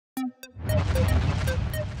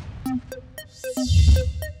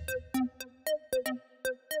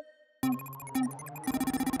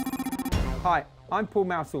I'm Paul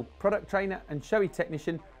Mousel, product trainer and Shoei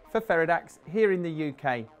technician for Ferrodax here in the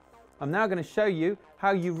UK. I'm now going to show you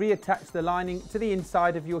how you reattach the lining to the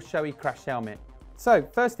inside of your Shoei crash helmet. So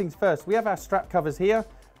first things first, we have our strap covers here.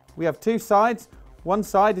 We have two sides. One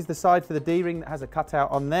side is the side for the D-ring that has a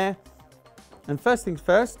cutout on there. And first things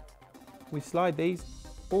first, we slide these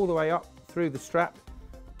all the way up through the strap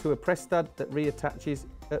to a press stud that reattaches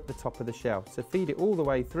at the top of the shell. So feed it all the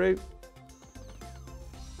way through.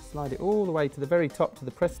 Slide it all the way to the very top to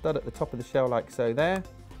the press stud at the top of the shell like so there.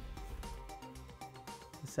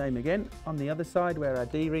 The same again on the other side where our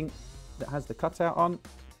D-ring that has the cutout on.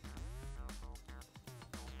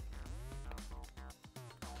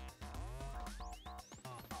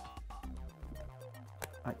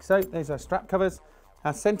 Like so, there's our strap covers.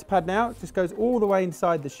 Our centre pad now just goes all the way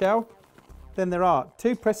inside the shell. Then there are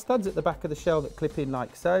two press studs at the back of the shell that clip in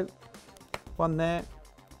like so. One there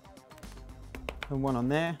and one on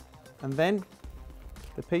there, and then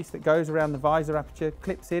the piece that goes around the visor aperture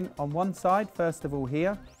clips in on one side first of all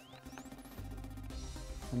here,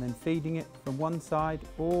 and then feeding it from one side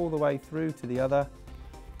all the way through to the other,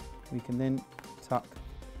 we can then tuck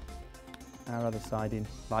our other side in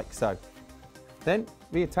like so. Then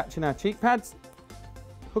reattaching our cheek pads,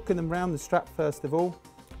 hooking them round the strap first of all.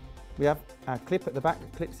 We have our clip at the back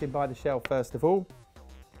that clips in by the shell first of all,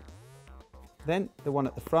 then the one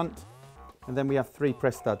at the front, and then we have three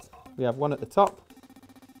press studs. We have one at the top,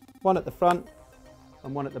 one at the front,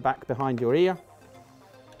 and one at the back behind your ear.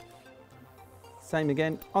 Same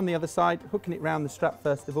again on the other side, hooking it round the strap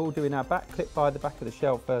first of all, doing our back clip by the back of the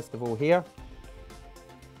shell first of all here.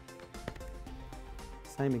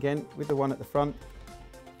 Same again with the one at the front,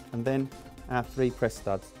 and then our three press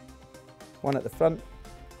studs. One at the front,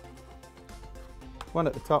 one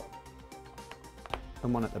at the top,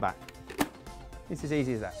 and one at the back. It's as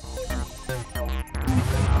easy as that.